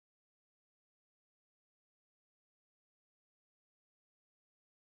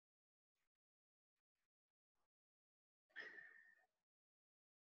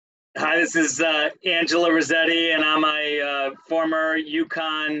Hi, this is Angelo Rossetti, and I'm a former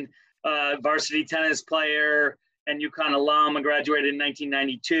UConn varsity tennis player and UConn alum. I graduated in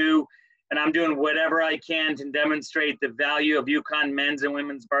 1992, and I'm doing whatever I can to demonstrate the value of UConn men's and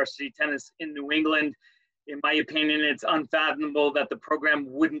women's varsity tennis in New England. In my opinion, it's unfathomable that the program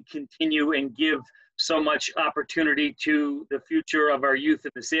wouldn't continue and give so much opportunity to the future of our youth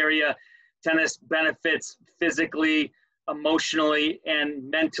in this area. Tennis benefits physically, emotionally, and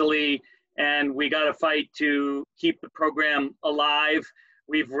mentally, and we got to fight to keep the program alive.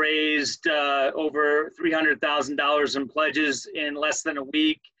 We've raised over $300,000 in pledges in less than a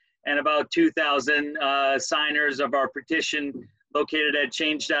week, and about 2,000 signers of our petition located at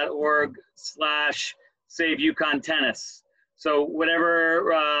change.org/Save UConn Tennis. So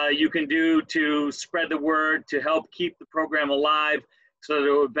whatever you can do to spread the word to help keep the program alive so that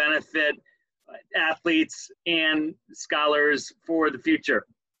it would benefit athletes and scholars for the future.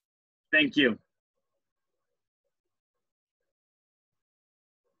 Thank you.